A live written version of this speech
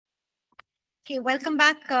Okay, welcome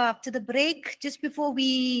back to the break. Just before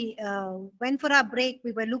we went for our break,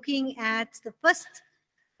 we were looking at the first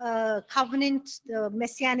covenant, the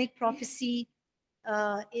messianic prophecy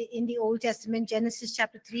in the Old Testament, Genesis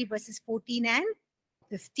chapter 3, verses 14 and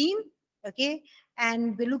 15. Okay,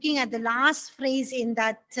 and we're looking at the last phrase in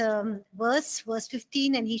that verse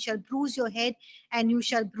 15, and he shall bruise your head and you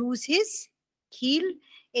shall bruise his heel.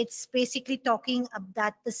 It's basically talking about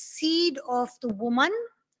that the seed of the woman,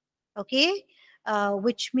 okay,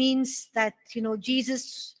 which means that, you know,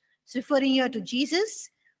 Jesus is referring here to Jesus,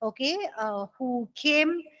 okay, who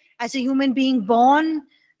came as a human being born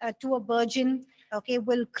to a virgin, okay,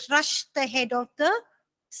 will crush the head of the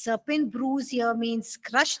serpent. Bruise here means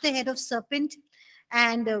crush the head of serpent.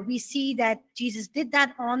 And we see that Jesus did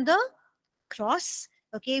that on the cross.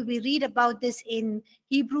 Okay, we read about this in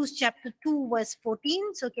Hebrews chapter 2, verse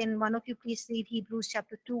 14. So can one of you please read Hebrews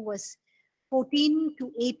chapter 2, verse 14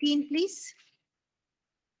 to 18, please?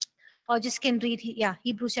 Or just can read, yeah,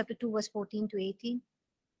 Hebrews chapter 2, verse 14 to 18.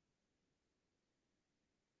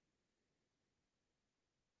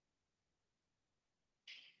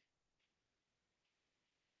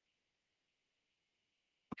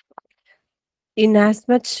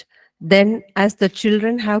 Inasmuch then as the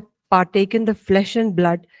children have partaken the flesh and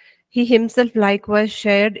blood, he himself likewise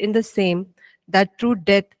shared in the same, that through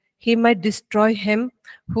death he might destroy him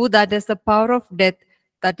who that is the power of death,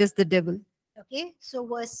 that is the devil. Okay, so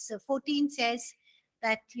verse 14 says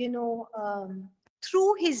that, you know,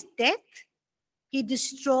 through his death, he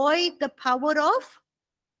destroyed the power of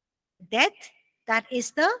death, that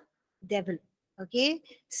is the devil. Okay,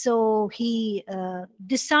 so he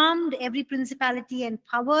disarmed every principality and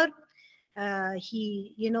power.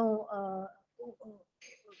 He, he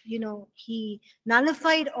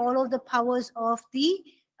nullified all of the powers of the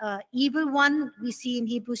evil one. We see in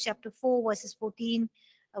Hebrews chapter 4, verse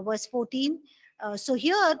 14. So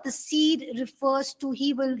here the seed refers to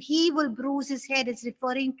he will bruise his head. It's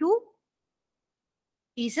referring to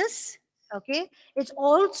Jesus. Okay, it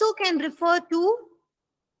also can refer to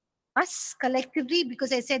us collectively,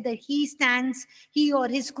 because I said that he or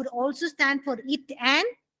his could also stand for it and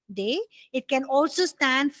they. It can also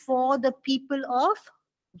stand for the people of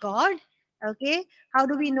God. Okay, how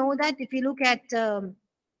do we know that? If you look at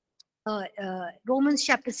Romans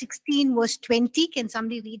chapter 16, verse 20, can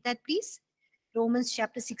somebody read that, please? Romans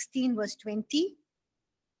chapter 16, verse 20.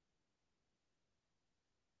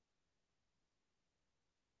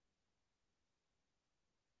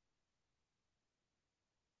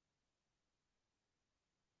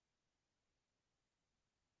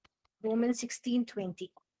 Romans 16:20.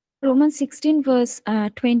 Romans 16 verse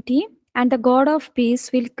 20. And the God of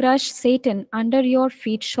peace will crush Satan under your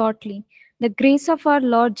feet shortly. The grace of our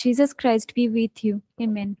Lord Jesus Christ be with you.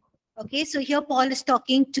 Amen. Okay, so here Paul is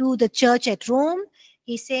talking to the church at Rome.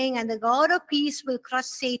 He's saying, and the God of peace will crush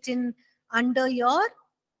Satan under your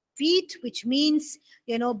feet, which means,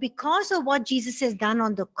 you know, because of what Jesus has done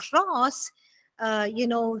on the cross,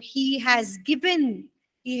 he has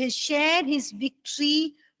shared his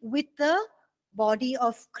victory with the body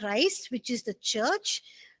of Christ, which is the church.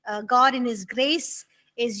 God in his grace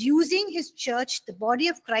is using his church, the body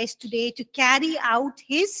of Christ today, to carry out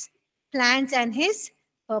his plans and his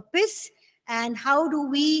purpose. And how do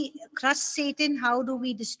we crush Satan? How do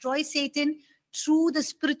we destroy Satan? Through the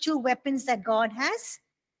spiritual weapons that God has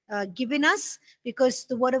given us, because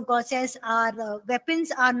the word of God says our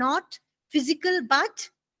weapons are not physical but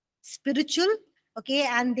spiritual. Okay,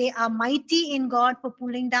 and they are mighty in God for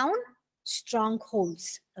pulling down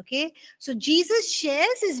strongholds. Okay, so Jesus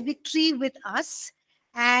shares his victory with us,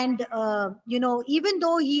 and even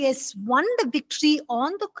though he has won the victory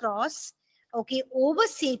on the cross, okay, over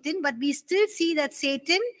Satan, but we still see that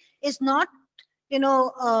Satan is not,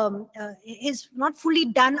 is not fully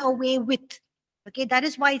done away with. Okay, that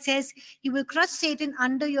is why it says he will crush Satan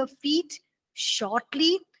under your feet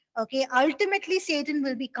shortly. Okay, ultimately Satan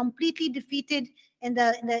will be completely defeated in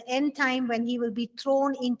the end time, when he will be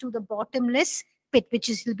thrown into the bottomless pit, which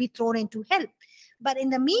is he'll be thrown into hell. But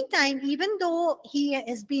in the meantime, even though he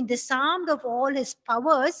has been disarmed of all his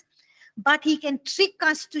powers, but he can trick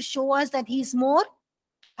us to show us that he's more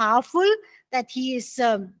powerful, that he is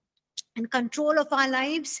in control of our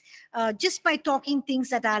lives, just by talking things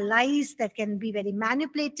that are lies, that can be very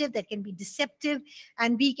manipulative, that can be deceptive,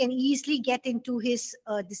 and we can easily get into his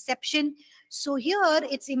deception. So here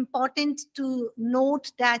it's important to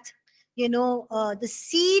note that, the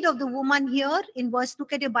seed of the woman here in verse,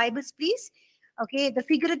 look at your Bibles, please. Okay, the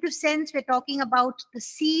figurative sense, we're talking about the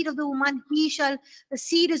seed of the woman. The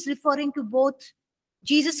seed is referring to both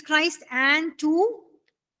Jesus Christ and to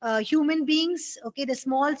human beings. Okay, the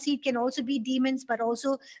small seed can also be demons, but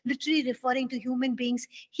also literally referring to human beings.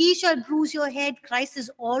 He shall bruise your head. Christ has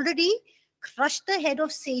already crushed the head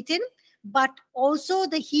of Satan, but also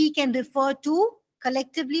the he can refer to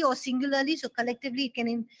collectively or singularly. So collectively it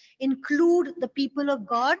can include the people of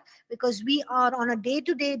God, because we are on a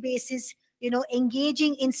day-to-day basis,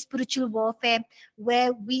 engaging in spiritual warfare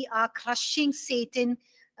where we are crushing Satan,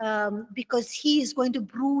 because he is going to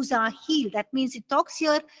bruise our heel. That means it talks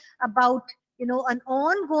here about, an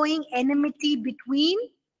ongoing enmity between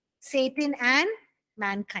Satan and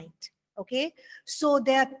mankind. Okay, so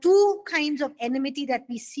there are two kinds of enmity that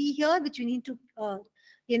we see here, which we need to,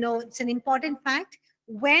 it's an important fact.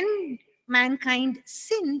 When mankind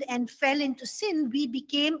sinned and fell into sin, we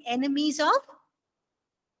became enemies of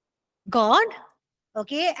God.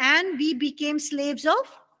 Okay, and we became slaves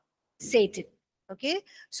of Satan. Okay,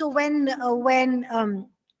 so when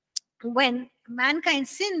mankind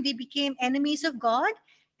sinned, we became enemies of God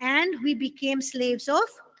and we became slaves of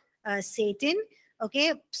Satan.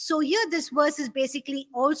 Okay, so here this verse is basically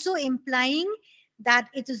also implying that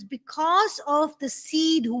it is because of the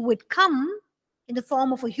seed who would come in the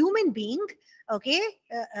form of a human being, okay,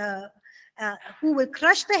 who will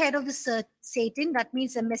crush the head of the Satan. That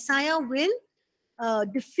means the Messiah will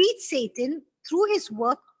defeat Satan through his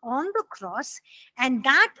work on the cross, and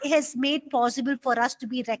that has made possible for us to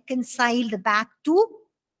be reconciled back to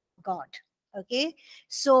God. Okay,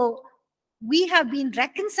 so we have been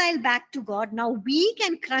reconciled back to God. Now we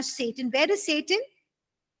can crush Satan. Where is Satan?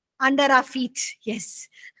 Under our feet. Yes.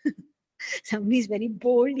 Somebody is very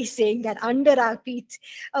boldly saying that, under our feet.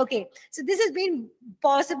 Okay, so this has been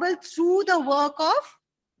possible through the work of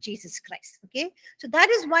Jesus Christ. Okay, so that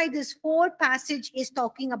is why this whole passage is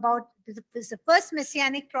talking about this, the first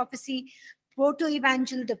messianic prophecy,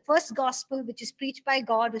 proto-evangel, the first gospel which is preached by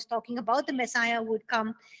God, is talking about the Messiah who would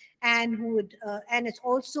come and who would, and it's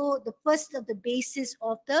also the first of the basis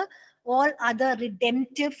of the all other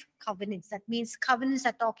redemptive covenants. That means covenants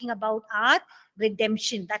are talking about our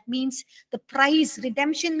redemption. That means the price.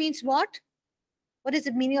 Redemption means what? What is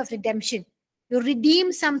the meaning of redemption? You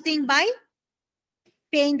redeem something by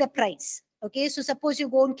paying the price. Okay, so suppose you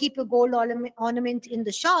go and keep a gold ornament in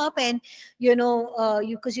the shop, and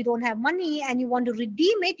because you don't have money and you want to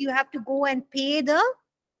redeem it, you have to go and pay the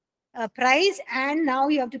price, and now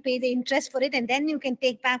you have to pay the interest for it, and then you can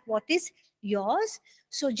take back what is yours.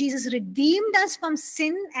 So Jesus redeemed us from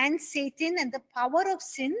sin and Satan and the power of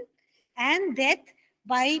sin and death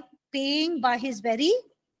by paying by his very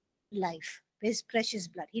life, his precious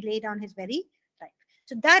blood. He laid down his very life.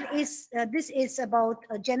 So that is, this is about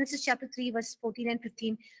Genesis chapter 3, verse 14 and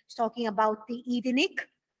 15. It's talking about the Edenic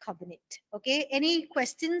covenant. Okay, any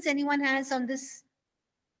questions anyone has on this?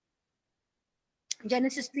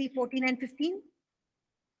 Genesis 3, 14 and 15.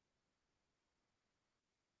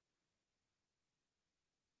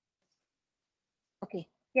 Okay,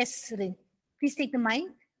 yes, Rin. Please take the mic.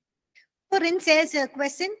 So Rin says a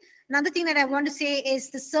question. Another thing that I want to say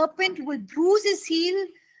is the serpent will bruise his heel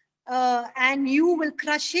and you will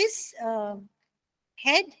crush his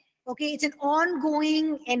head. Okay, it's an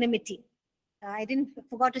ongoing enmity. I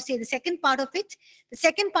forgot to say the second part of it. The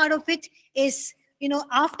second part of it is,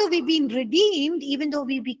 after we've been redeemed, even though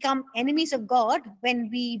we become enemies of God,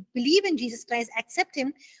 when we believe in Jesus Christ, accept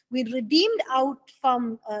him, we're redeemed out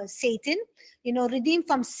from Satan, redeemed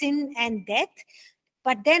from sin and death.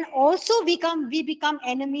 But then also we become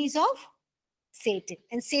enemies of Satan.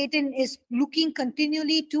 And Satan is looking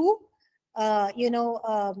continually to,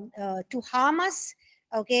 to harm us,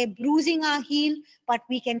 okay, bruising our heel, but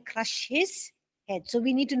we can crush his head. So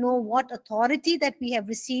we need to know what authority that we have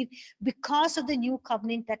received because of the new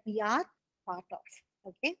covenant that we are part of.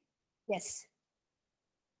 Okay. Yes.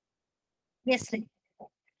 Yes. Rick.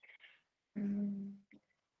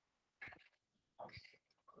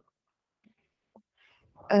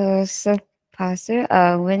 So Pastor,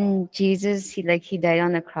 when Jesus he died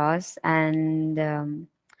on the cross, and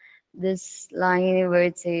this line where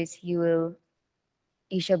it says he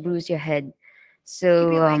shall bruise your head. Keep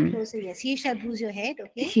your So mic closer. Yes, he shall bruise your head.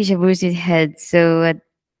 Okay. he shall bruise your head. So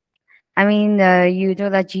you know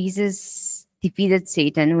that Jesus defeated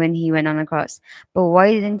Satan when he went on the cross, but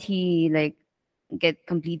why didn't he get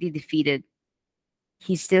completely defeated?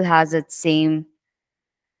 He still has that same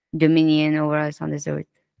dominion over us on this earth.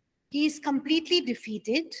 He is completely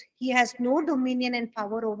defeated. He has no dominion and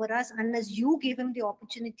power over us unless you give him the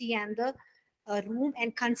opportunity and the room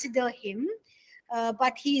and consider him.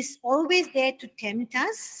 But he is always there to tempt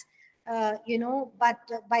us, but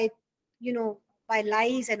by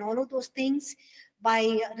lies and all of those things.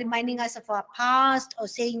 by reminding us of our past or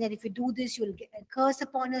saying that if you do this, you'll get a curse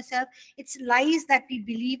upon yourself. It's lies that we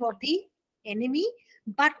believe of the enemy.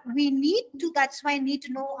 But we need to, that's why I need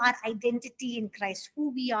to know our identity in Christ, who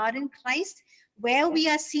we are in Christ, where we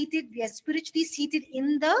are seated. We are spiritually seated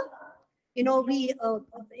in the, we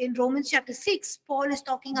in Romans chapter 6, Paul is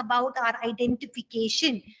talking about our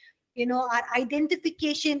identification, our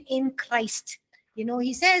identification in Christ.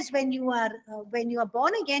 He says when you are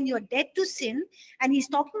born again, you are dead to sin, and he's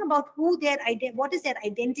talking about what is their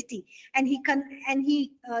identity, and he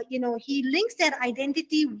links their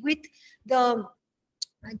identity with the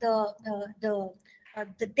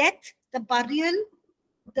death, the burial,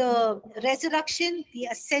 the resurrection, the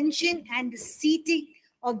ascension, and the seating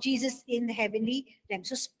of Jesus in the heavenly realm.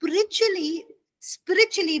 So spiritually,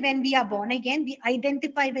 when we are born again, we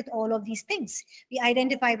identify with all of these things. We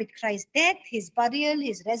identify with Christ's death, his burial,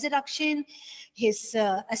 his resurrection, his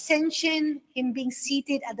ascension, him being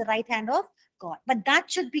seated at the right hand of God. But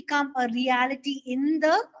that should become a reality in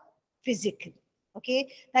the physical.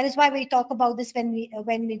 Okay, that is why we talk about this when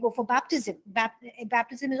we go for baptism.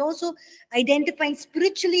 Baptism is also identifying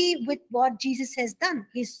spiritually with what Jesus has done.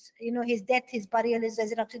 His death, his burial, his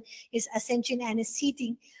resurrection, his ascension, and his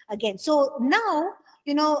seating again. So now,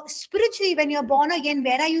 spiritually, when you're born again,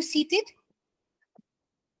 where are you seated?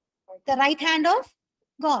 The right hand of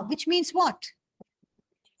God, which means what?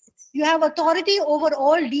 You have authority over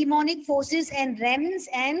all demonic forces and realms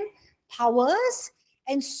and powers.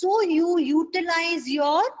 And so you utilize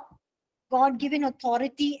your God-given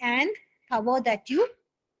authority and power that you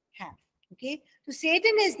have. Okay. So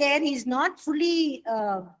Satan is there. He's not fully,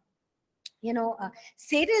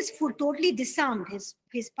 Satan is totally disarmed.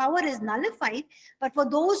 His power is nullified. But for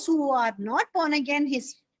those who are not born again,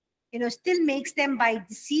 his, still makes them by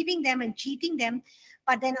deceiving them and cheating them.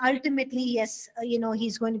 But then ultimately, yes,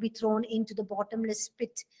 he's going to be thrown into the bottomless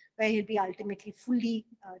pit, where he'll be ultimately fully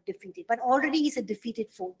defeated. But already he's a defeated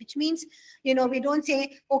foe, which means, we don't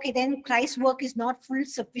say, okay, then Christ's work is not full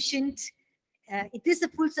sufficient. It is the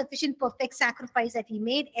full sufficient perfect sacrifice that he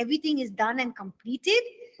made. Everything is done and completed.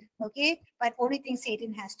 Okay. But only thing,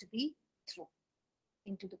 Satan has to be thrown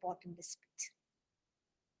into the bottomless pit.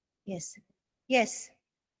 Yes. Yes.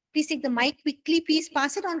 Please take the mic quickly. Please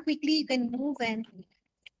pass it on quickly. You can move and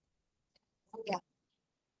yeah.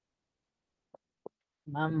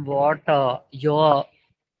 Ma'am, what you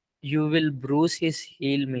will bruise his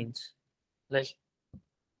heel means? Like,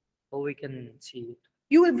 how we can see it?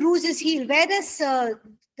 You will bruise his heel. Where does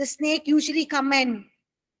the snake usually come and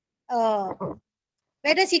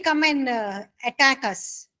where does he come and attack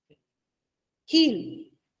us? Heel,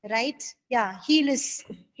 right? Yeah, heel is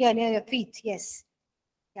here near your feet. Yes.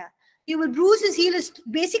 Yeah. You will bruise his heel is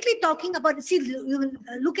basically talking about, see, you will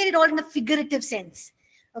look at it all in a figurative sense.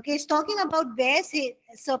 Okay, it's talking about where a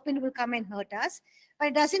serpent will come and hurt us, but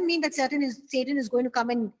it doesn't mean that Satan is going to come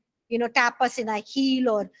and tap us in our heel,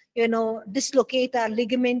 or dislocate our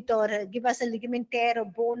ligament, or give us a ligament tear or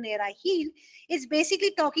bone near our heel. It's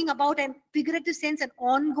basically talking about a figurative sense, an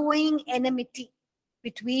ongoing enmity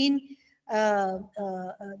between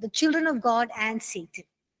the children of God and Satan.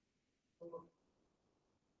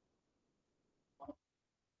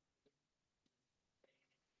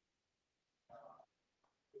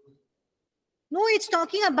 No, it's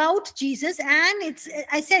talking about Jesus, and it's,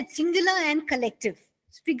 I said, singular and collective.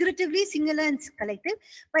 It's figuratively singular and collective.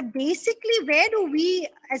 But basically, where do we,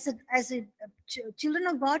 as a children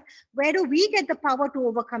of God, where do we get the power to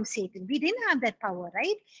overcome Satan? We didn't have that power,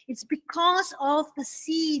 right? It's because of the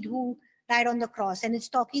seed who died on the cross, and it's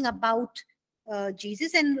talking about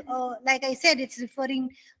Jesus. And like I said, it's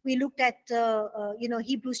referring, we looked at,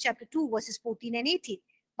 Hebrews chapter 2, verses 14 and 18.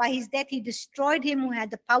 By his death, he destroyed him who had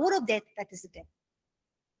the power of death, that is the devil.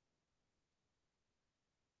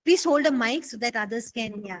 Please hold a mic so that others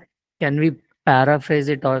can, yeah. Can we paraphrase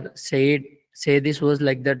it or say this was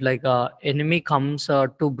like that, like enemy comes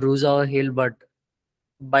to bruise our heel, but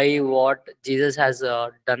by what Jesus has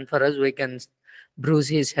done for us, we can bruise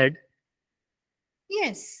his head?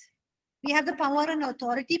 Yes. We have the power and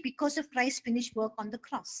authority because of Christ's finished work on the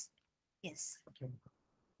cross. Yes. Okay.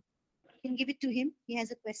 You can give it to him. He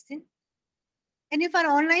has a question. And if our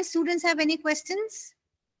online students have any questions,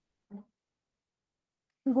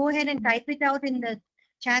 go ahead and type it out in the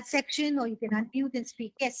chat section, or you can unmute and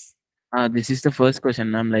speak. Yes. This is the first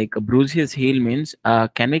question. I'm like, bruise his heel means,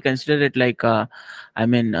 can we consider it like, by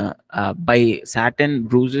Saturn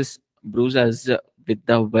bruise us with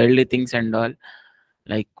the worldly things and all,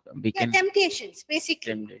 like we Yeah, can. temptations,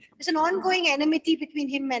 basically. Temptation. There's an ongoing enmity between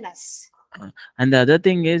him and us. And the other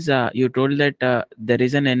thing is, you told that there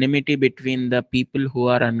is an enmity between the people who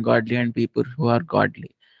are ungodly and people who are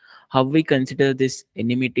godly. How we consider this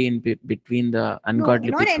enmity in between the No,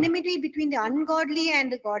 ungodly not people? enmity between the ungodly and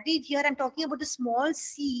the godly. Here I'm talking about a small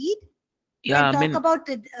seed. Yeah, I Talk mean, about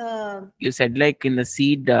the, you said like in the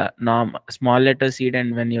seed norm, small letter seed,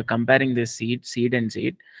 and when you're comparing this seed and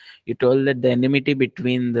seed, you told that the enmity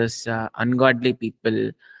between this ungodly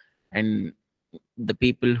people and the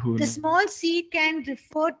people who the know. small seed can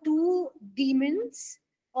refer to demons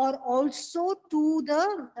or also to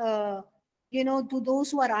the, to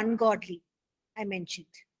those who are ungodly. I mentioned.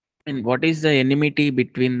 And what is the enmity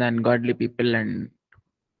between the ungodly people and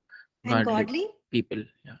And godly godly. people?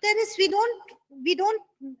 Yeah. There is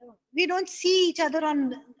we don't see each other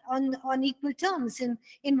on equal terms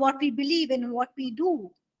in what we believe and what we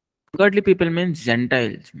do. Godly people means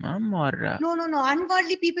Gentiles, ma'am, or No.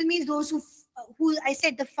 Ungodly people means those who I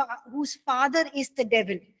said whose father is the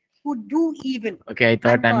devil, who do evil. okay, I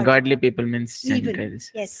thought Ungodly. ungodly people means Evil.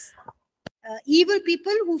 Gentiles. Yes. Evil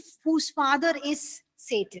people whose father is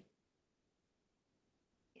Satan.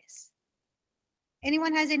 Yes.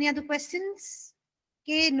 Anyone has any other questions?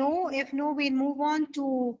 Okay, no. If no, we'll move on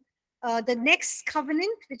to the next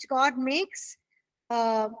covenant which God makes.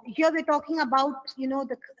 Here we're talking about,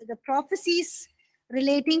 the prophecies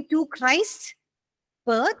relating to Christ's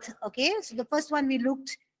birth. Okay, so the first one we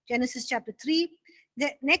looked Genesis chapter 3.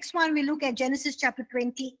 The next one we look at Genesis chapter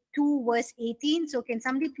 22 verse 18. So can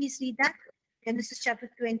somebody please read that? Genesis chapter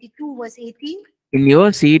 22 verse 18. In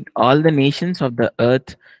your seed, all the nations of the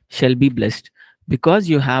earth shall be blessed, because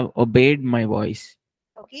you have obeyed my voice.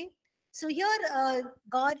 Okay, so here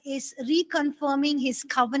God is reconfirming his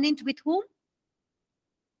covenant with whom?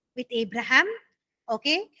 With Abraham.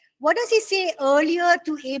 Okay, what does he say earlier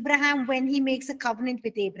to Abraham when he makes a covenant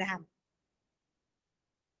with Abraham?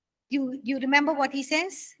 You remember what he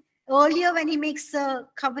says earlier when he makes a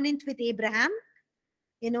covenant with Abraham?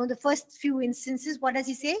 The first few instances, what does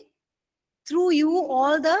he say? Through you,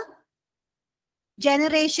 all the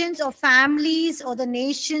generations or families or the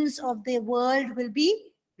nations of the world will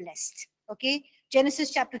be blessed. Okay,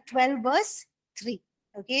 Genesis chapter 12 verse 3.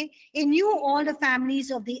 Okay, in you all the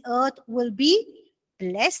families of the earth will be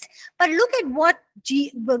blessed. But look at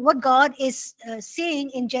what God is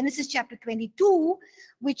saying in Genesis chapter 22,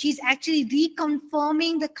 which is actually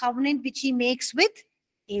reconfirming the covenant which he makes with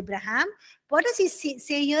Abraham. What does he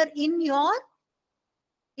say here? In your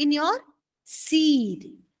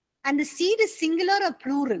seed. And the seed is singular or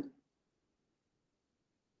plural?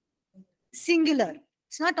 Singular.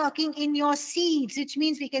 It's not talking in your seeds, which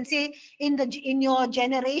means we can say in your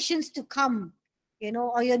generations to come,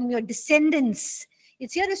 or in your descendants.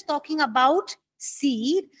 It's here is talking about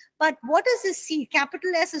seed. But what is the seed?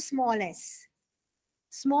 Capital S or small s?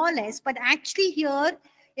 Small s. But actually here,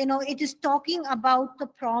 it is talking about the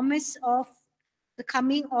promise of the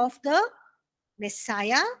coming of the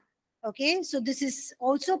Messiah. Okay, so this is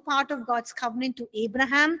also part of God's covenant to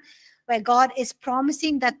Abraham, where God is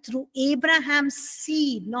promising that through Abraham's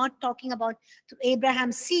seed, not talking about through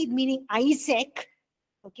Abraham's seed, meaning Isaac,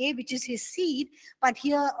 okay, which is his seed, but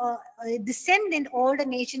here a descendant, all the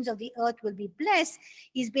nations of the earth will be blessed.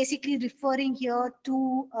 He's basically referring here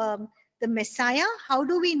to the Messiah. How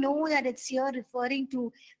do we know that it's here referring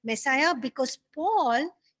to Messiah? Because Paul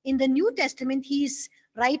in the New Testament, he's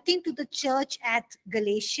writing to the church at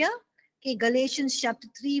Galatia. Okay, Galatians chapter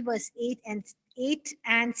 3 verse 8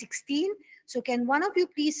 and 16. So can one of you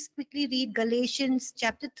please quickly read Galatians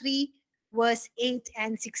chapter 3 verse 8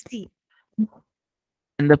 and 16?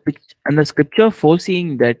 And the scripture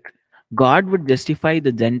foreseeing that God would justify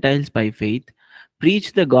the Gentiles by faith,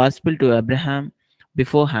 preached the gospel to Abraham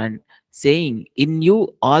beforehand, saying, in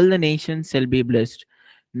you all the nations shall be blessed.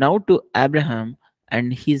 Now to Abraham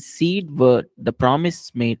and his seed were the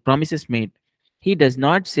promises made. He does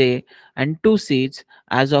not say, and two seeds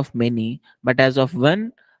as of many, but as of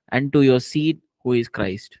one, and to your seed who is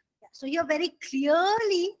Christ. So here very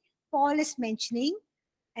clearly Paul is mentioning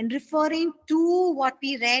and referring to what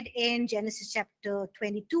we read in Genesis chapter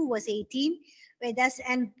 22 verse 18, where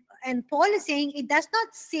and Paul is saying it does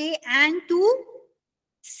not say and to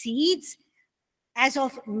seeds as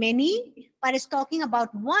of many, but it's talking about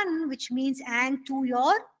one, which means and to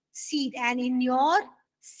your seed, and in your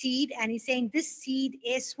seed, and he's saying this seed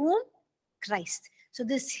is whom? Christ. So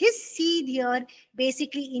this his seed here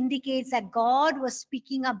basically indicates that God was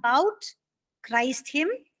speaking about Christ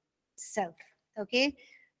himself. Okay.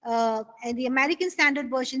 And the American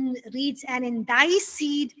Standard Version reads, and in thy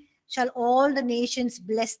seed shall all the nations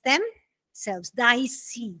bless themselves. Thy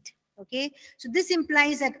seed. Okay. So this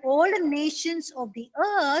implies that all the nations of the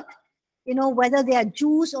earth whether they are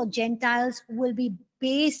Jews or Gentiles, will be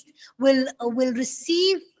based, will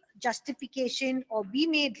receive justification or be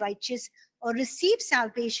made righteous or receive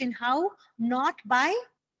salvation. How? Not by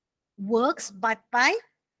works, but by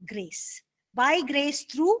grace. By grace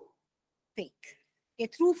through faith. Okay,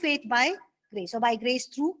 through faith by grace, or by grace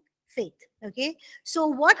through faith. Okay, so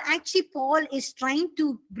what actually Paul is trying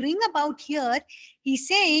to bring about here, he's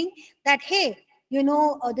saying that, hey,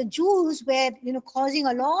 the Jews were, causing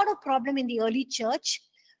a lot of problem in the early church.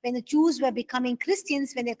 When the Jews were becoming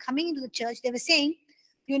Christians, when they're coming into the church, they were saying,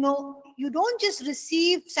 you don't just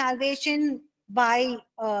receive salvation by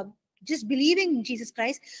just believing in Jesus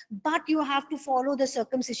Christ, but you have to follow the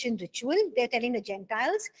circumcision ritual. They're telling the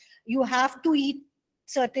Gentiles, you have to eat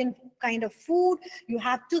certain kind of food, you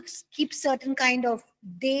have to keep certain kind of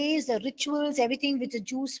days, the rituals, everything which the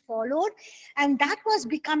Jews followed. And that was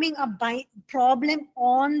becoming a problem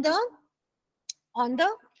on the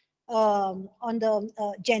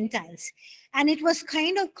Gentiles, and it was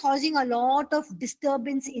kind of causing a lot of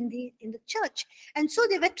disturbance in the church. And so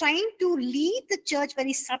they were trying to lead the church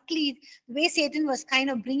very subtly, the way Satan was kind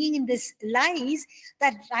of bringing in this lies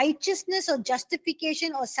that righteousness or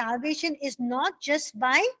justification or salvation is not just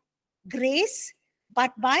by grace,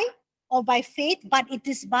 but by faith, but it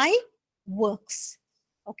is by works.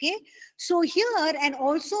 Okay, so here, and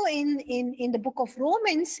also in the book of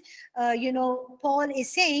Romans, Paul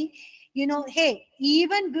is saying, hey,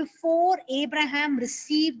 even before Abraham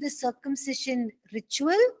received the circumcision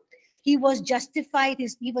ritual, he was justified,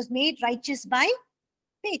 he was made righteous by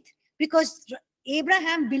faith, because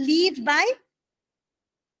Abraham believed by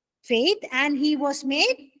faith and he was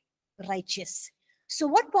made righteous. So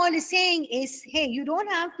what Paul is saying is, hey, you don't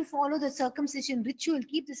have to follow the circumcision ritual,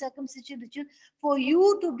 keep the circumcision ritual for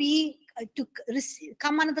you to be,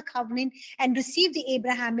 come under the covenant and receive the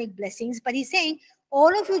Abrahamic blessings. But he's saying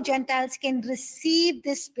all of you Gentiles can receive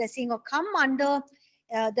this blessing or come under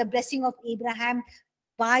the blessing of Abraham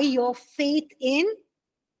by your faith in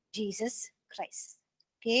Jesus Christ.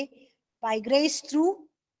 Okay, by grace through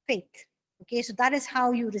faith. Okay, so that is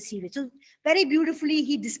how you receive it. So very beautifully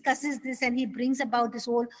he discusses this and he brings about this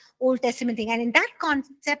whole Old Testament thing. And in that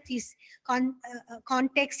concept,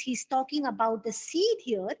 context, he's talking about the seed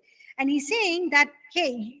here. And he's saying that,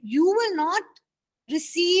 hey, you will not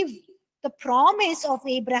receive the promise of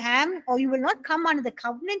Abraham, or you will not come under the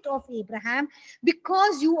covenant of Abraham,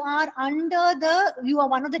 because you are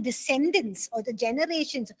one of the descendants or the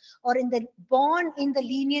generations, or born in the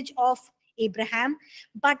lineage of Abraham.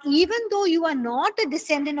 But even though you are not a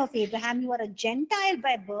descendant of Abraham, you are a Gentile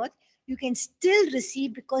by birth, you can still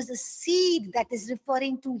receive, because the seed that is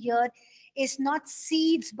referring to here is not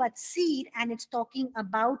seeds but seed, and it's talking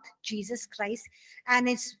about Jesus Christ, and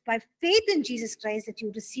it's by faith in Jesus Christ that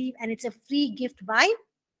you receive, and it's a free gift by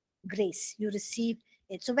grace. You receive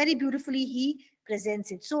it. So very beautifully he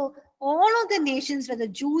presents it. So all of the nations, whether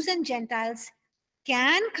Jews and Gentiles,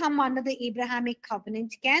 can come under the Abrahamic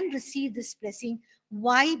covenant, can receive this blessing.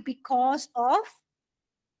 Why? Because of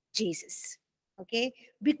Jesus. Okay,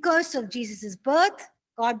 because of Jesus's birth,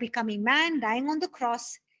 God becoming man, dying on the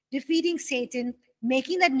cross, defeating Satan,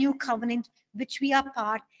 making that new covenant which we are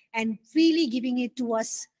part, and freely giving it to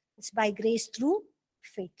us. It's by grace through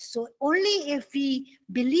faith. So only if we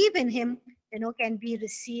believe in him, can we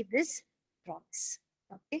receive this promise.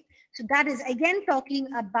 Okay, so that is again talking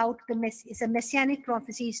about it's a messianic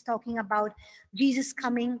prophecy. It's talking about Jesus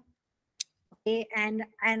coming. Okay,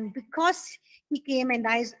 and because he came and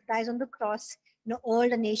dies on the cross, all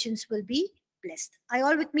the nations will be blessed. Are you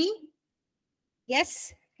all with me?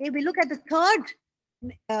 Yes. Okay, we look at the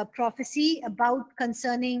third prophecy about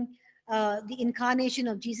concerning the incarnation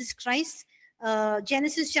of Jesus Christ.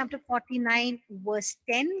 Genesis chapter 49 verse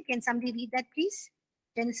 10. Can somebody read that, please?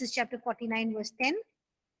 Genesis chapter 49 verse 10.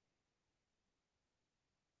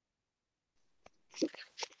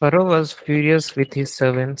 Pharaoh was furious with his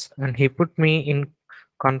servants, and he put me in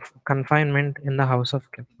confinement in the house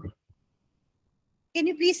of captivity. Can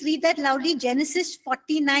you please read that loudly? Genesis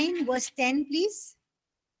 49 verse 10, please.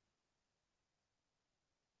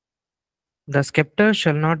 The scepter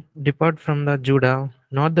shall not depart from the Judah,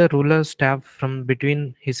 nor the ruler's staff from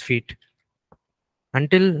between his feet,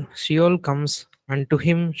 until Sheol comes, and to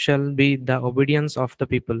him shall be the obedience of the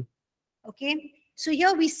people. Okay, so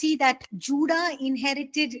here we see that Judah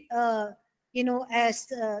inherited, as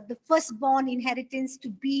the firstborn inheritance to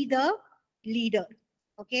be the leader.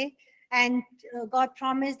 Okay, and God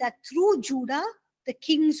promised that through Judah, the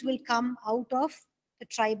kings will come out of the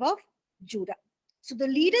tribe of Judah. So the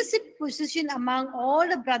leadership position among all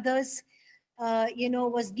the brothers,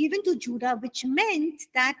 was given to Judah, which meant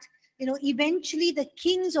that eventually the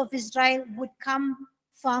kings of Israel would come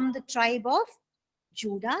from the tribe of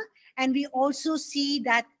Judah. And we also see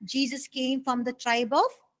that Jesus came from the tribe of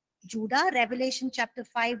Judah. Revelation chapter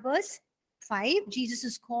 5 verse 5. Jesus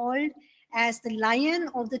is called as the Lion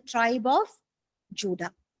of the tribe of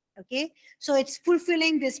Judah. Okay, so it's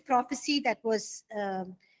fulfilling this prophecy that was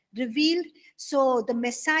revealed. So the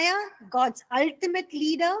Messiah, God's ultimate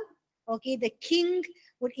leader, okay, the king,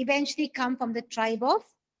 would eventually come from the tribe of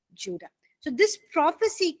Judah. So this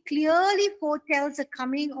prophecy clearly foretells the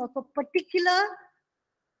coming of a particular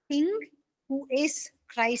king who is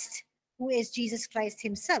Christ, who is Jesus Christ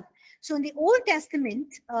himself. So in the Old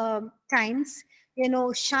Testament times,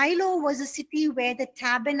 Shiloh was a city where the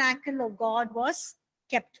tabernacle of God was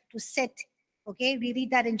kept to set. Okay, we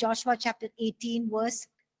read that in Joshua chapter 18 verse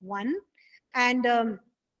 1. And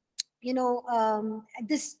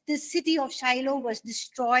this city of Shiloh was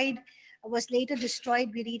later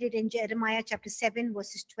destroyed. We read it in Jeremiah chapter 7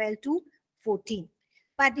 verses 12 to 14.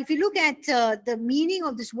 But if you look at the meaning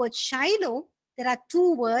of this word Shiloh, there are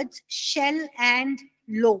two words, shel and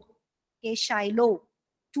lo. Okay, Shiloh,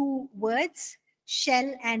 two words,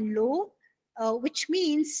 shel and lo, which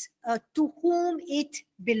means to whom it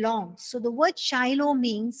belongs. So the word Shiloh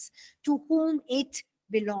means to whom it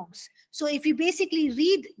belongs. So if you basically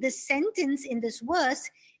read this sentence in this verse,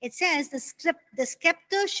 it says the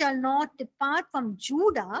scepter shall not depart from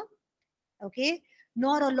Judah, okay,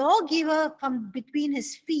 nor a lawgiver from between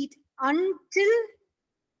his feet until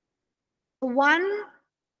the one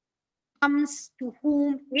comes to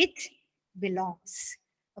whom it belongs.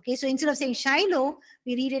 Okay, so instead of saying Shiloh,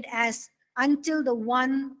 we read it as until the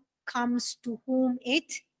one comes to whom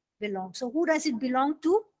it belongs. So who does it belong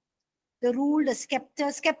to? The rule, the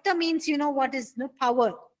scepter. Scepter means, what is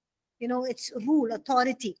power. It's rule,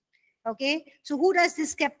 authority. Okay, so who does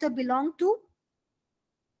this scepter belong to?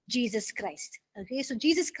 Jesus Christ. Okay, so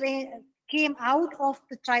Jesus came out of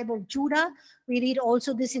the tribe of Judah. We read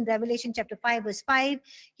also this in Revelation chapter 5 verse 5,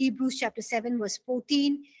 Hebrews chapter 7 verse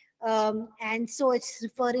 14. And so it's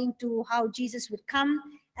referring to how Jesus would come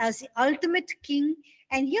as the ultimate king.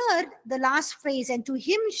 And here the last phrase, and to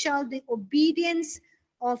him shall the obedience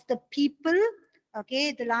of the people.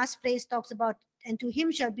 Okay, the last phrase talks about, and to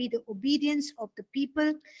him shall be the obedience of the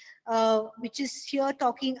people, which is here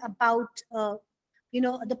talking about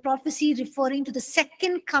the prophecy referring to the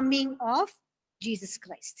second coming of Jesus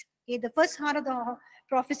Christ. Okay, the first part of the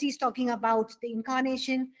prophecy is talking about the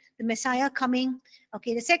incarnation, the Messiah coming.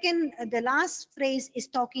 Okay, the last phrase is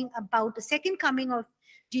talking about the second coming of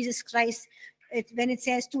Jesus Christ. When it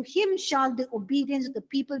says, to him shall the obedience of the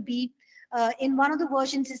people be. In one of the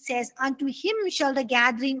versions, it says, unto him shall the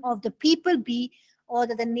gathering of the people be, or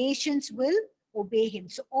that the nations will obey him.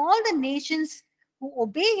 So all the nations who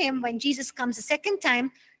obey him when Jesus comes the second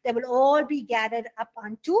time, they will all be gathered up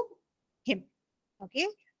unto him. Okay,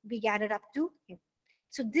 be gathered up to him.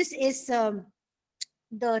 So this is the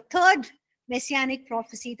third messianic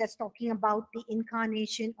prophecy that's talking about the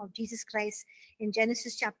incarnation of Jesus Christ in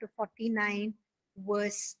Genesis chapter 49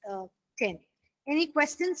 verse 10. Any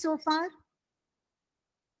questions so far?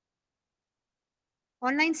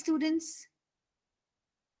 Online students?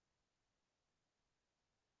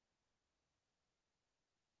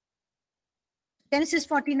 Genesis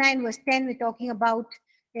 49 verse 10, we're talking about,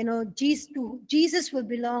 Jesus will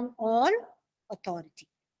belong all authority.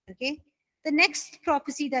 Okay. The next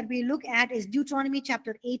prophecy that we look at is Deuteronomy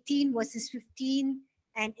chapter 18 verses 15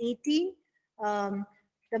 and 18.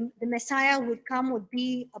 The Messiah would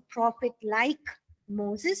be a prophet like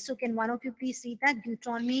Moses. So can one of you please read that?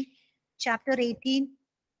 Deuteronomy chapter 18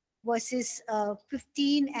 verses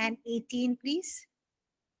 15 and 18, please.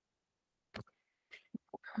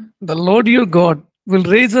 The Lord your God will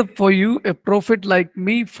raise up for you a prophet like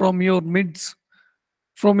me from your midst.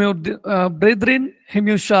 From your brethren, him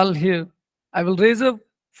you shall hear. I will raise up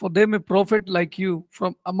for them a prophet like you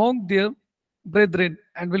from among their brethren,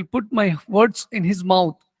 and will put my words in his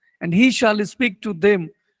mouth, and he shall speak to them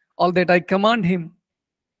all that I command him.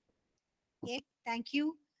 Okay, thank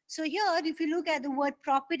you. So here, if you look at the word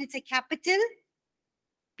prophet, it's a capital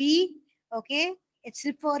P. Okay, it's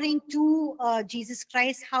referring to Jesus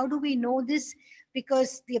Christ. How do we know this?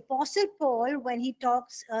 Because the Apostle Paul, when he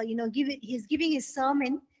talks, he's giving his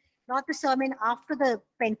sermon, not the sermon after the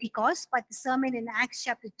Pentecost, but the sermon in Acts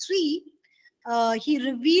chapter 3.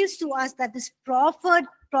 He reveals to us that this prophet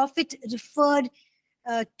referred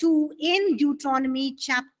to in Deuteronomy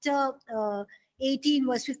chapter 18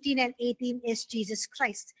 verse 15 and 18 is Jesus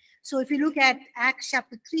Christ. So if you look at Acts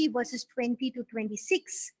chapter 3 verses 20 to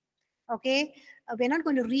 26, okay, We're not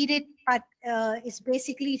going to read it, but it's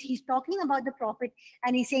basically, he's talking about the prophet,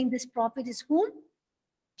 and he's saying this prophet is whom?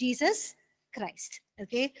 Jesus Christ.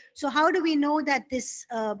 Okay, so how do we know that this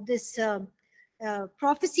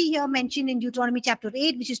prophecy here mentioned in Deuteronomy chapter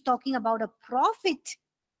 8, which is talking about a prophet,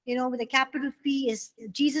 with a capital P, is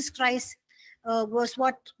Jesus Christ, was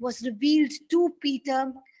what was revealed to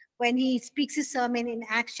Peter when he speaks his sermon in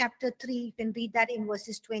Acts chapter 3. You can read that in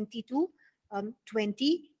verses 20 to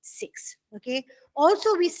 26. Okay.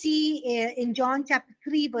 Also, we see in John chapter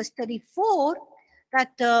 3, verse 34,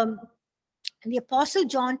 that the Apostle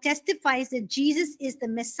John testifies that Jesus is the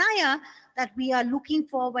Messiah that we are looking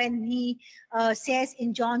for when he says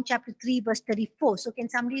in John chapter 3, verse 34. So can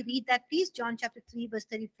somebody read that, please? John chapter 3, verse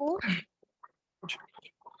 34.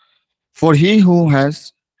 For he whom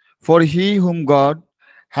God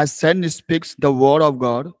has sent speaks the word of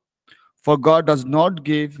God, for God does not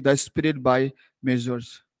give the Spirit by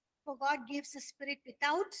measures. For God gives the Spirit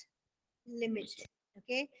without limit.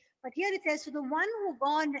 Okay. But here it says, so the one who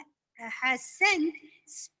God has sent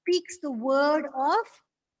speaks the word of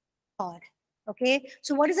God. Okay.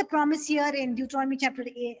 So what is the promise here in Deuteronomy chapter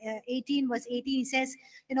 18, verse 18? He says,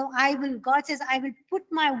 God says, I will put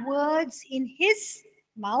my words in his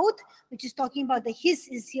mouth, which is talking about the his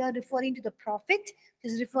is here referring to the prophet,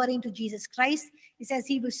 is referring to Jesus Christ. He says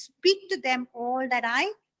he will speak to them all that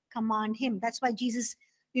I command him. That's why Jesus,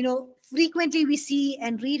 frequently we see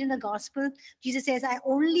and read in the gospel, Jesus says, I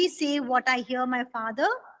only say what I hear my Father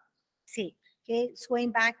say. Okay, it's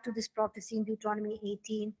going back to this prophecy in Deuteronomy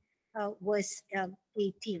 18, verse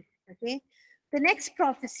 18. Okay, the next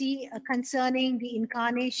prophecy concerning the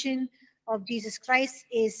incarnation of Jesus Christ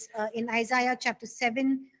is in Isaiah chapter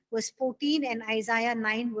 7, verse 14, and Isaiah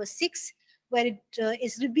 9, verse 6, where it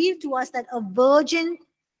is revealed to us that a virgin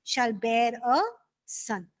shall bear a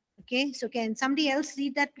son. Okay, so can somebody else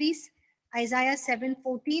read that, please? Isaiah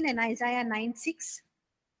 7:14 and Isaiah 9:6.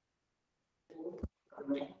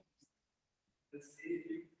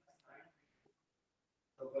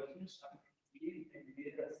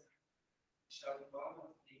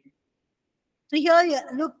 So here,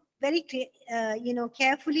 look very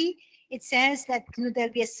carefully. It says that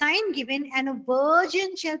there'll be a sign given, and a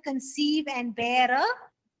virgin shall conceive and bear a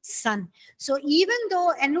son. So even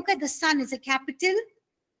though, and look at the son, is a capital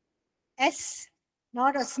S,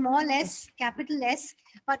 not a small s, capital S.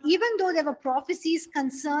 But even though there were prophecies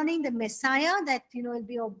concerning the Messiah, that he'll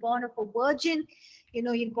be born of a virgin,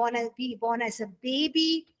 he's gonna be born as a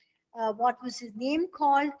baby. What was his name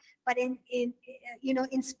called? But in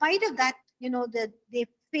spite of that, they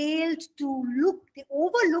failed to look, they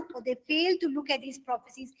overlooked, or they failed to look at these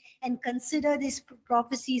prophecies and consider these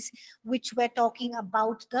prophecies which were talking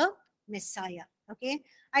about the Messiah. Okay,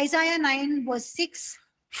 Isaiah 9, verse 6.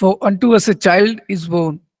 For unto us a child is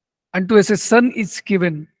born, unto us a son is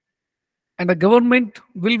given, and a government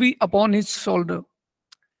will be upon his shoulder,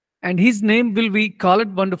 and his name will be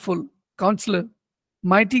called Wonderful, Counselor,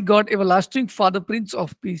 Mighty God, Everlasting Father, Prince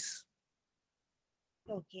of Peace.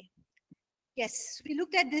 Okay. Yes, we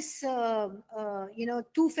looked at this,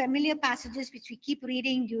 two familiar passages which we keep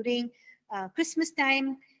reading during Christmas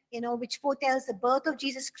time, which foretells the birth of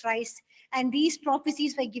Jesus Christ. And these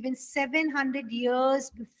prophecies were given 700 years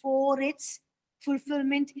before its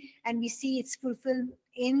fulfillment. And we see it's fulfilled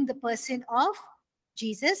in the person of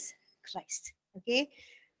Jesus Christ. Okay.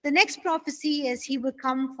 The next prophecy is he will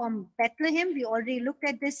come from Bethlehem. We already looked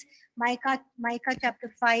at this, Micah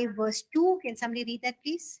chapter 5, verse 2. Can somebody read that,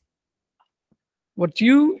 please? But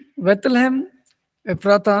you, Bethlehem,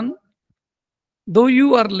 Ephrathah, though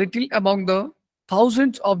you are little among the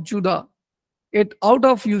thousands of Judah, yet out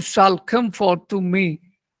of you shall come forth to me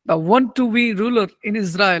the one to be ruler in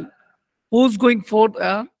Israel, who's going forth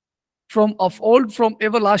from of old, from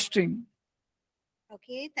everlasting.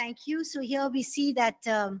 Okay, thank you. So here we see that,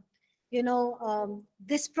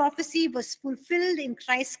 this prophecy was fulfilled in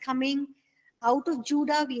Christ's coming out of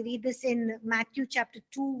Judah. We read this in Matthew chapter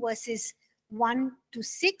 2, verses 1 to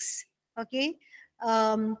 6. Okay.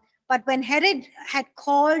 But when Herod had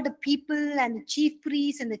called the people and the chief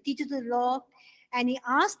priests and the teachers of the law, and he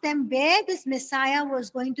asked them where this Messiah was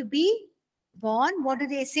going to be born, what do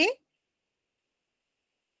they say?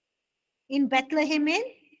 In Bethlehem in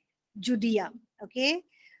Judea. Okay.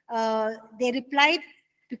 They replied,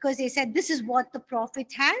 because they said, this is what the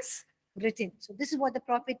prophet has written. So this is what the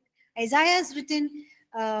prophet Isaiah has written.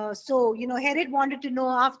 So, Herod wanted to know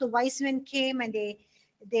after wise men came, and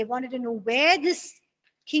they wanted to know where this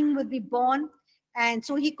king would be born. And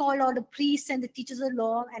so he called all the priests and the teachers of the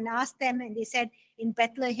law and asked them, and they said, in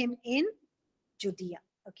Bethlehem in Judea.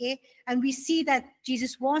 Okay. And we see that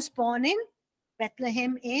Jesus was born in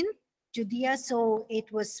Bethlehem in Judea. So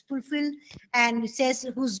it was fulfilled. And it says,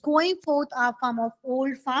 whose going forth are from of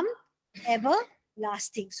old, from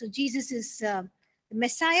everlasting. So Jesus is the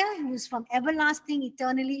Messiah who is from everlasting,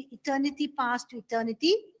 eternity past to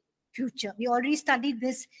eternity future. We already studied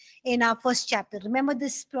this in our first chapter. Remember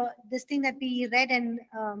this thing that we read and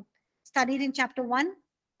studied in chapter 1?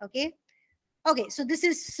 Okay. Okay, so this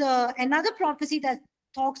is another prophecy that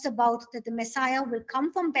talks about that the Messiah will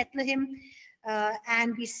come from Bethlehem,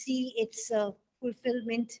 and we see its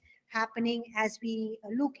fulfillment happening as we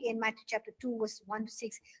look in Matthew chapter 2, verse 1 to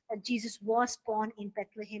 6, that Jesus was born in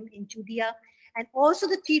Bethlehem in Judea. And also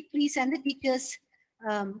the chief priests and the teachers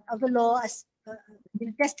of the law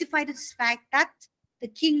will testify to this fact that the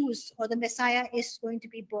king or the Messiah is going to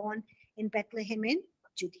be born in Bethlehem in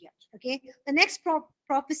Judea. Okay, the next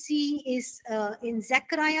prophecy is in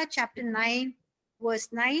Zechariah chapter 9, verse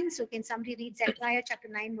 9. So can somebody read Zechariah chapter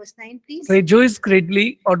 9, verse 9, please? Rejoice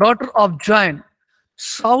greatly, O daughter of Zion.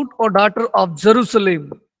 Shout, O daughter of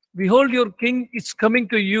Jerusalem. Behold, your king is coming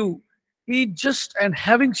to you. He just and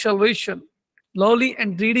having salvation, lowly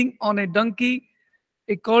and riding on a donkey,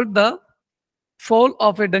 called the foal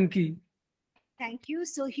of a donkey. Thank you.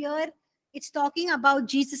 So here it's talking about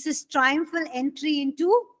Jesus's triumphal entry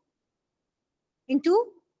into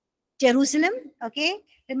Jerusalem. Okay,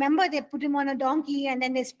 remember they put him on a donkey and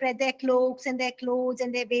then they spread their cloaks and their clothes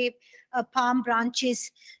and they wave palm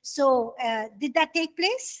branches. So did that take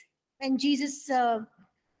place when Jesus,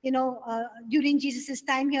 during Jesus's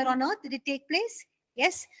time here on earth? Did it take place?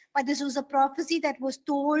 Yes, but this was a prophecy that was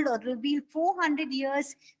told or revealed 400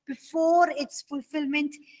 years before its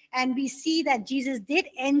fulfillment. And we see that Jesus did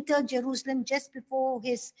enter Jerusalem just before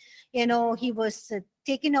his, he was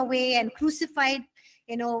taken away and crucified.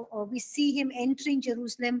 We see him entering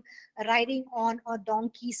Jerusalem, riding on a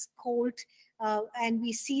donkey's colt. And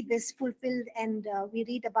we see this fulfilled, and we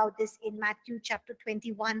read about this in Matthew chapter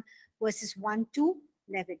 21, verses 1 to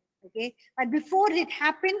 11. Okay, but before it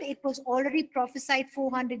happened, it was already prophesied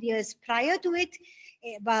 400 years prior to it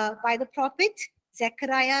by the prophet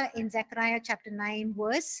Zechariah in Zechariah chapter 9,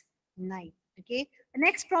 verse 9. Okay, the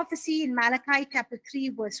next prophecy in Malachi chapter 3,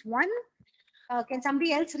 verse 1. Can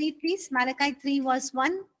somebody else read, please? Malachi 3, verse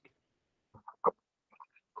 1.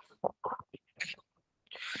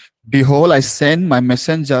 Behold, I send my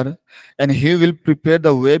messenger, and he will prepare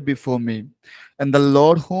the way before me. And the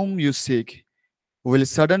Lord whom you seek will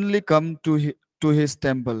suddenly come to his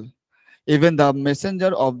temple, even the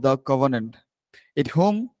messenger of the covenant, in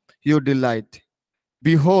whom you delight.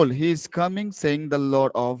 Behold, he is coming, saying the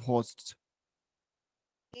Lord of hosts.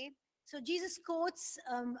 Okay, so Jesus quotes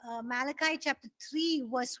Malachi chapter 3,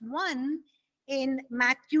 verse 1 in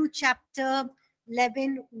Matthew chapter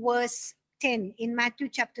 11, verse 10. In Matthew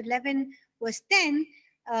chapter 11, verse 10,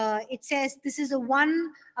 it says, this is the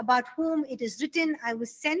one about whom it is written, I will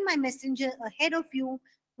send my messenger ahead of you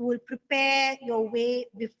who will prepare your way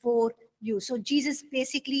before you. So Jesus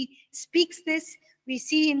basically speaks this. We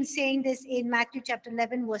see him saying this in Matthew chapter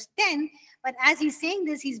 11, verse 10. But as he's saying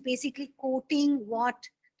this, he's basically quoting what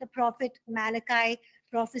the prophet Malachi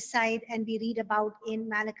prophesied, and we read about in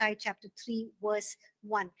Malachi chapter 3, verse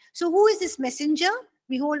 1. So who is this messenger?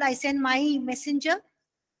 Behold, I send my messenger,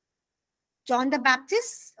 John the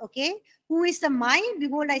Baptist. Okay, who is the my?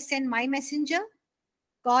 Behold, I send my messenger.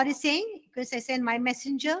 God is saying, because I send my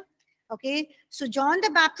messenger. Okay, so John the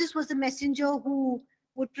Baptist was the messenger who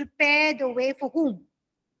would prepare the way for whom?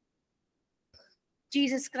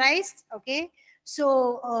 Jesus Christ. Okay,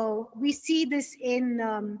 so we see this in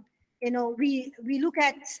we look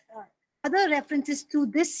at other references to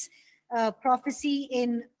this prophecy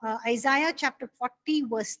in Isaiah chapter 40,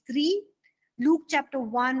 verse 3, Luke chapter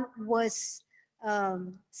 1, verse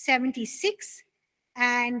 76,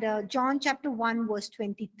 and John chapter 1, verse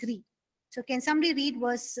 23. So can somebody read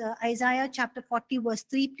verse Isaiah chapter 40, verse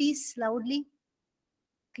 3, please, loudly,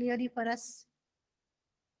 clearly for us?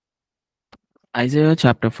 Isaiah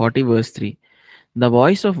chapter 40, verse 3. The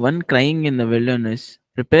voice of one crying in the wilderness,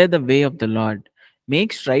 prepare the way of the Lord,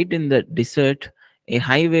 make straight in the desert a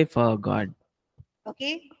highway for our God.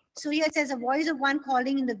 Okay, so here it says a voice of one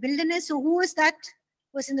calling in the wilderness. So who is that?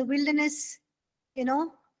 Was in the wilderness,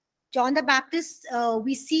 John the Baptist.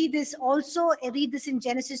 We see this also. I read this in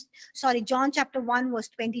John chapter 1, verse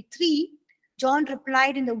 23. John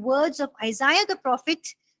replied in the words of Isaiah the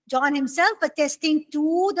prophet, John himself attesting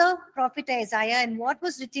to the prophet Isaiah and what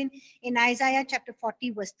was written in Isaiah chapter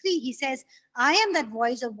 40, verse 3. He says, I am that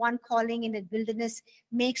voice of one calling in the wilderness,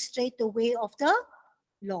 make straight the way of the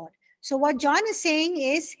Lord. So what John is saying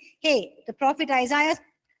is, hey, the prophet Isaiah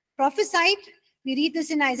prophesied. We read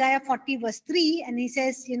this in Isaiah 40, verse 3, and he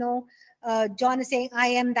says, John is saying, I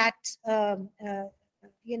am that,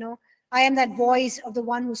 I am that voice of the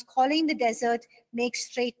one who's calling the desert, make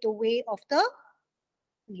straight the way of the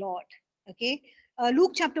Lord. Okay.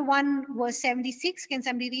 Luke chapter 1, verse 76. Can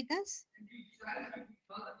somebody read this?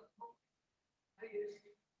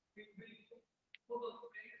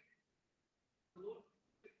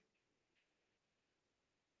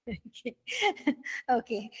 Okay.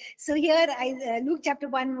 Okay. So here, Luke chapter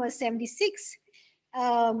 1, verse 76.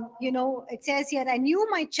 It says here, and you,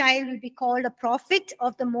 my child, will be called a prophet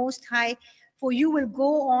of the Most High, for you will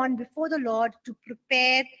go on before the Lord to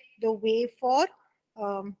prepare the way for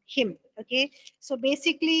him. Okay. So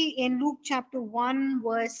basically, in Luke chapter 1,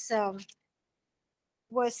 verse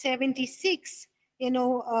 76,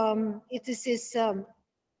 it is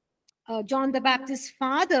John the Baptist's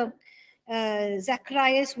father,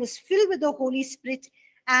 Zacharias, was filled with the Holy Spirit,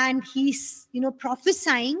 and he's,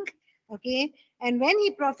 prophesying. Okay. And when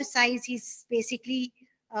he prophesies, he's basically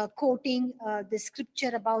quoting the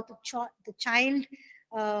scripture about the child,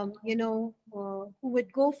 who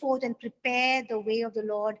would go forth and prepare the way of the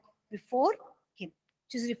Lord before him,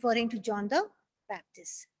 which is referring to John the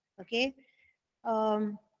Baptist. Okay.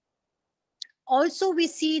 Also, we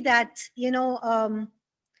see that,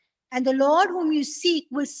 and the Lord whom you seek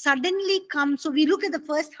will suddenly come. So we look at the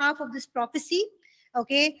first half of this prophecy.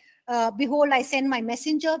 Okay. Behold, I send my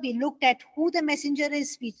messenger. We looked at who the messenger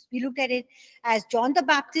is. We looked at it as John the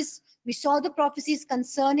Baptist. We saw the prophecies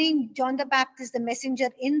concerning John the Baptist, the messenger,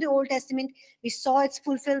 in the Old Testament. We saw its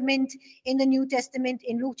fulfillment in the New Testament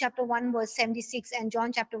in Luke chapter 1, verse 76, and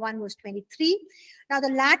John chapter 1, verse 23. Now, the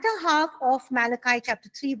latter half of Malachi chapter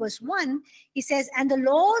 3, verse 1, he says, and the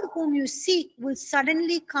Lord whom you seek will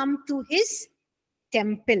suddenly come to his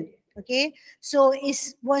temple. Okay. So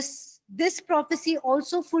was this prophecy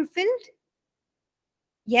also fulfilled?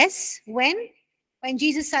 Yes. When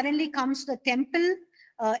Jesus suddenly comes to the temple,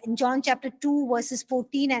 in John chapter 2, verses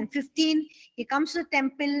 14 and 15, he comes to the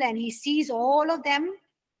temple and he sees all of them,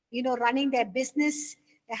 running their business.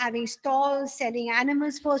 They're having stalls, selling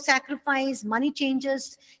animals for sacrifice, money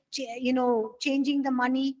changers, changing the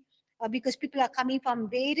money, because people are coming from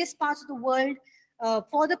various parts of the world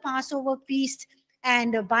for the Passover feast,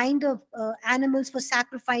 and buying the animals for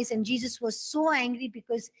sacrifice. And Jesus was so angry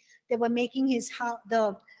because they were making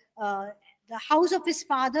the house of his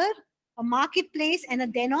father a marketplace and a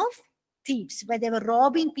den of thieves, where they were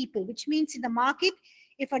robbing people, which means in the market,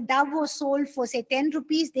 if a dove was sold for, say, 10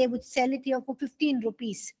 rupees, they would sell it here for 15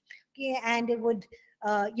 rupees. Okay. And they would,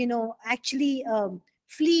 actually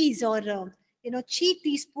fleece or, cheat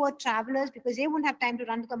these poor travelers, because they won't have time to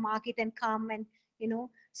run to the market and come and,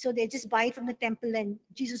 so they just buy it from the temple. And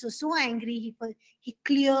Jesus was so angry, he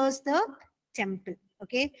clears the temple.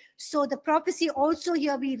 Okay. So the prophecy also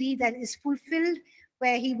here we read that is fulfilled,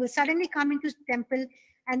 where he will suddenly come into the temple.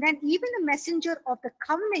 And then even the messenger of the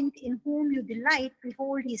covenant in whom you delight,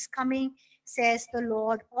 behold, he is coming, says the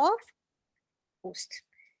Lord of hosts.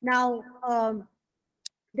 Now,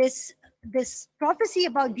 this prophecy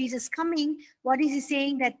about Jesus coming, what is he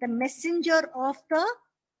saying? That the messenger of the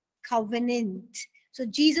covenant. So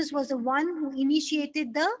Jesus was the one who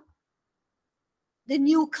initiated the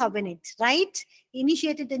new covenant, right? He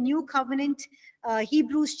initiated the new covenant.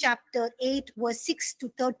 Hebrews chapter 8, verse 6 to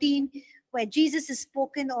 13, where Jesus is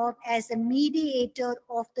spoken of as the mediator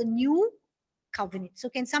of the new covenant. So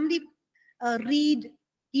can somebody read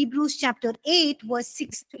Hebrews chapter 8, verse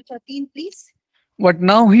 6 to 13, please? But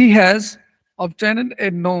now he has obtained a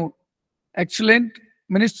no excellent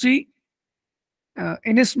ministry,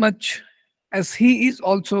 inasmuch as he is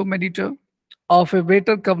also mediator of a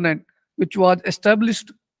better covenant, which was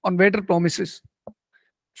established on better promises.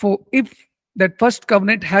 For if that first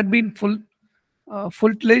covenant had been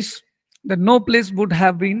faultless, then no place would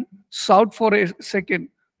have been sought for a second,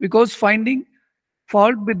 because finding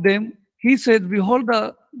fault with them, he says, behold,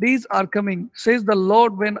 the days are coming, says the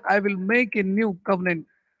Lord, when I will make a new covenant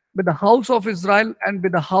with the house of Israel and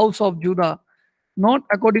with the house of Judah, not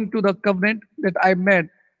according to the covenant that I made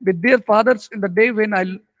with their fathers in the day when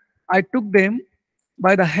I took them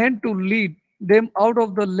by the hand to lead them out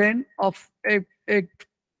of the land of Egypt,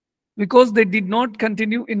 because they did not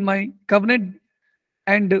continue in my covenant,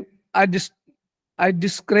 and I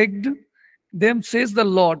discouraged them, says the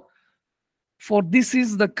Lord. For this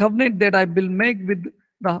is the covenant that I will make with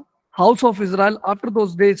the house of Israel after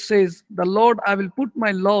those days, says the Lord. I will put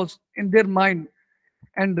my laws in their mind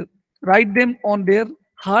and write them on their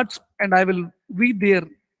hearts, and I will be their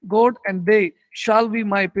God, and they shall be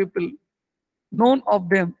my people. None of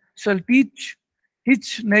them shall teach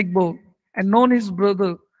his neighbor and none his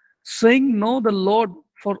brother, saying, know the Lord,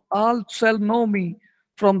 for all shall know me,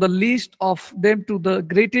 from the least of them to the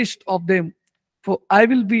greatest of them. For I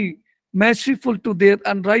will be merciful to their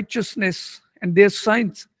unrighteousness and their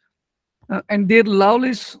sins, and their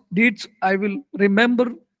lawless deeds I will remember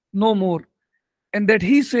no more. And that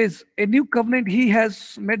he says, a new covenant he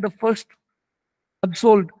has made the first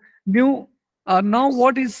absolved. New, now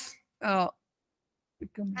what is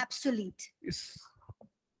become Absolute. is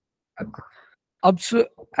abso-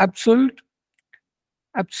 absolute,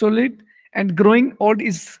 absolute, and growing old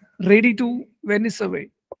is ready to vanish away.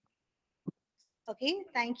 Okay,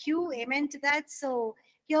 thank you. Amen to that. So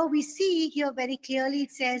here we see here very clearly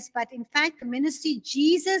it says, but in fact, the ministry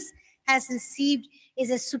Jesus has received is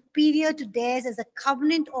a superior to theirs as a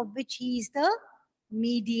covenant of which he is the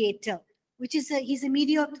mediator. Which is he's a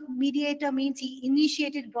mediator means he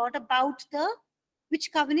initiated, brought about the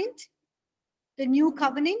which covenant? The new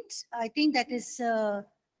covenant. I think that is.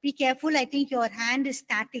 Be careful. I think your hand is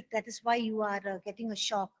static. That is why you are getting a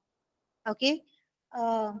shock. Okay.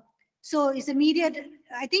 So it's a media.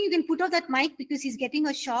 I think you can put off that mic because he's getting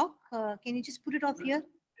a shock. Can you just put it off here?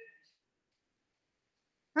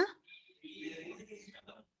 Huh?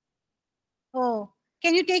 Oh,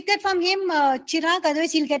 can you take that from him, Chirag?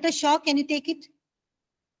 Otherwise, he'll get a shock. Can you take it?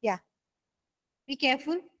 Yeah. Be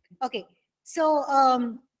careful. Okay. So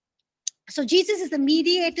Jesus is the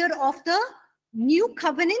mediator of the new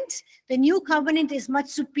covenant. The new covenant is much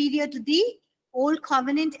superior to the old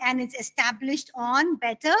covenant, and it's established on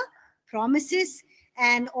better promises,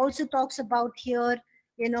 and also talks about here,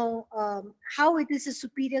 how it is a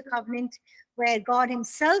superior covenant where God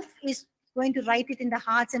himself is going to write it in the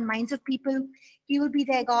hearts and minds of people. He will be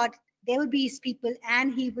their God, they will be his people,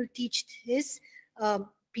 and he will teach his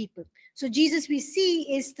people. So Jesus, we see,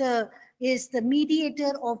 is the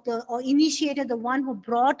mediator of the, or initiator, the one who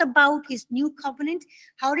brought about his new covenant.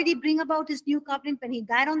 How did he bring about his new covenant? When he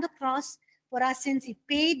died on the cross for our sins, he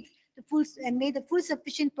paid the full and made the full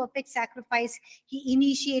sufficient perfect sacrifice. He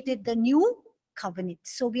initiated the new covenant.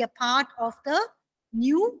 So we are part of the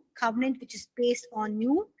new covenant, which is based on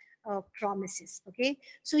new promises. Okay,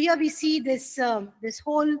 so here we see this this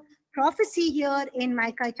whole prophecy here in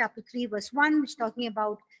Micah chapter 3 verse 1, which is talking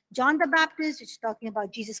about John the Baptist, which is talking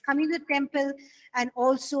about Jesus coming to the temple, and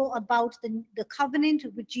also about the covenant,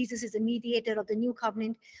 which Jesus is the mediator of the new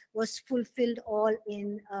covenant, was fulfilled all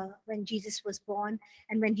in when Jesus was born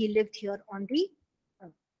and when he lived here on the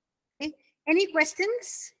earth. Okay. Any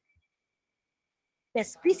questions?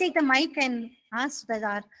 Yes, please take the mic and ask so that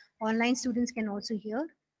our online students can also hear.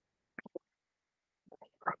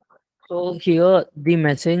 So here, the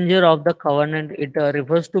messenger of the covenant, it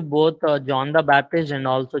refers to both John the Baptist and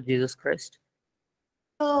also Jesus Christ.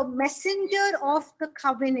 The messenger of the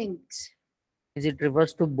covenant. Is it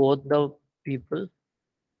refers to both the people?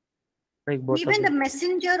 Like both Even the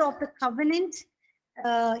messenger of the covenant.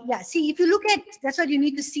 Yeah, see, if you look at, that's what you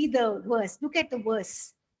need to see the verse. Look at the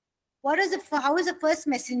verse. What is how is the first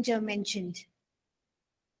messenger mentioned?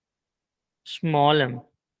 Small m.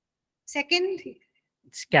 Second?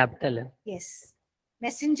 It's capital M. Yes.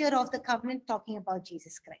 Messenger of the covenant, talking about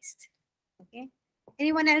Jesus Christ. Okay.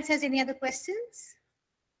 Anyone else has any other questions?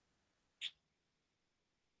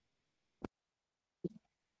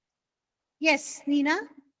 Yes, Nina?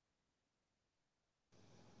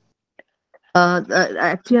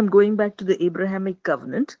 Actually, I'm going back to the Abrahamic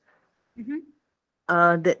covenant. Mm-hmm.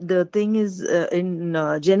 The thing is in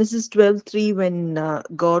Genesis 12:3, when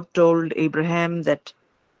God told Abraham that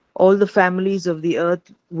all the families of the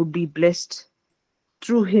earth would be blessed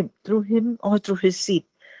through him or through his seed.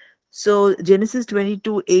 So Genesis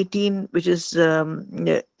 22:18, which is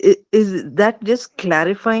is that just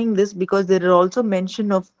clarifying this, because there are also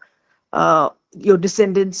mention of your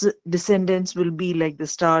descendants will be like the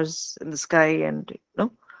stars in the sky, and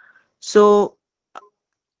so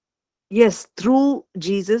yes, through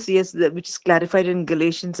Jesus, yes, which is clarified in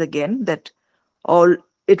Galatians again, that all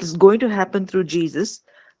it is going to happen through Jesus,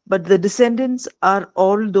 but the descendants are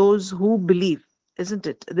all those who believe, isn't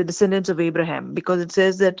it? The descendants of Abraham, because it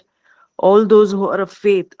says that all those who are of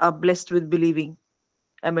faith are blessed with believing.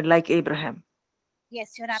 I mean, like Abraham.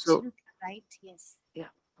 Yes, you're So, absolutely right. Yes. yeah.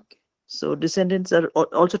 Okay. So descendants are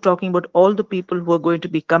also talking about all the people who are going to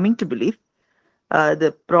be coming to believe.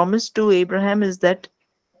 The promise to Abraham is that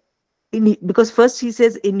because first he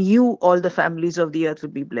says, in you all the families of the earth will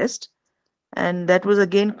be blessed, and that was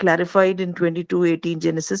again clarified in 22:18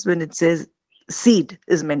 Genesis, when it says seed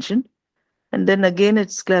is mentioned, and then again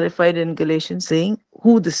it's clarified in Galatians saying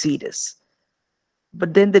who the seed is.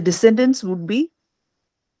 But then the descendants would be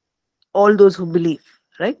all those who believe,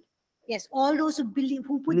 right? Yes, all those who believe,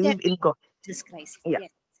 who put their Believe in God. Jesus Christ. Yeah. Yes.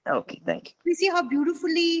 Okay, thank you. We see how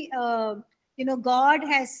beautifully God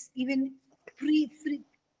has even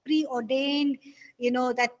preordained,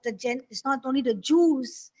 that it's not only the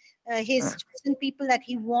Jews, his chosen people, that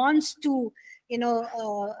he wants to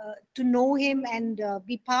know him and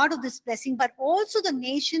be part of this blessing, but also the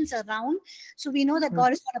nations around. So we know that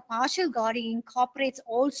God is not a partial God. He incorporates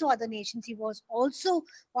also other nations. He also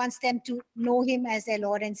wants them to know him as their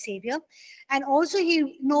Lord and Savior. And also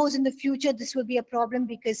he knows in the future this will be a problem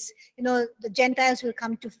because, the Gentiles will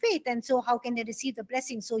come to faith. And so how can they receive the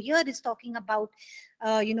blessing? So here it's talking about,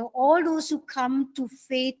 all those who come to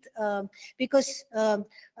faith, because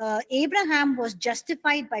Abraham was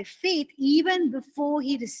justified by faith even before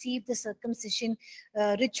he received the circumcision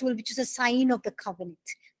ritual, which is a sign of the covenant.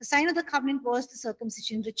 The sign of the covenant was the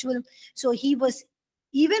circumcision ritual. So he was,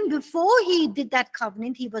 even before he did that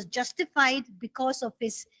covenant, he was justified because of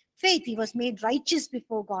his faith. He was made righteous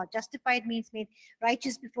before God. Justified means made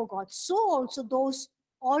righteous before God. So also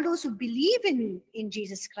all those who believe in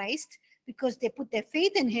Jesus Christ, because they put their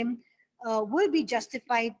faith in him, will be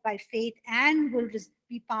justified by faith and will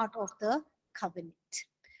be part of the covenant.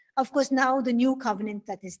 Of course, now the new covenant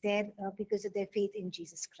that is there because of their faith in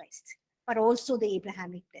Jesus Christ, but also the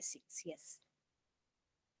Abrahamic blessings. Yes.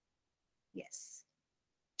 Yes.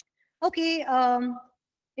 Okay.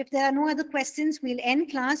 If there are no other questions, we'll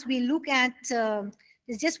end class. We'll look at,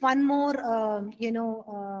 there's just one more,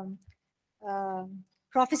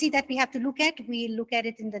 prophecy that we have to look at. We'll look at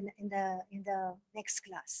it in the next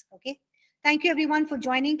class. Okay. Thank you everyone for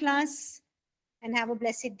joining class, and have a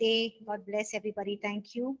blessed day. God bless everybody.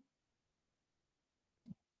 Thank you.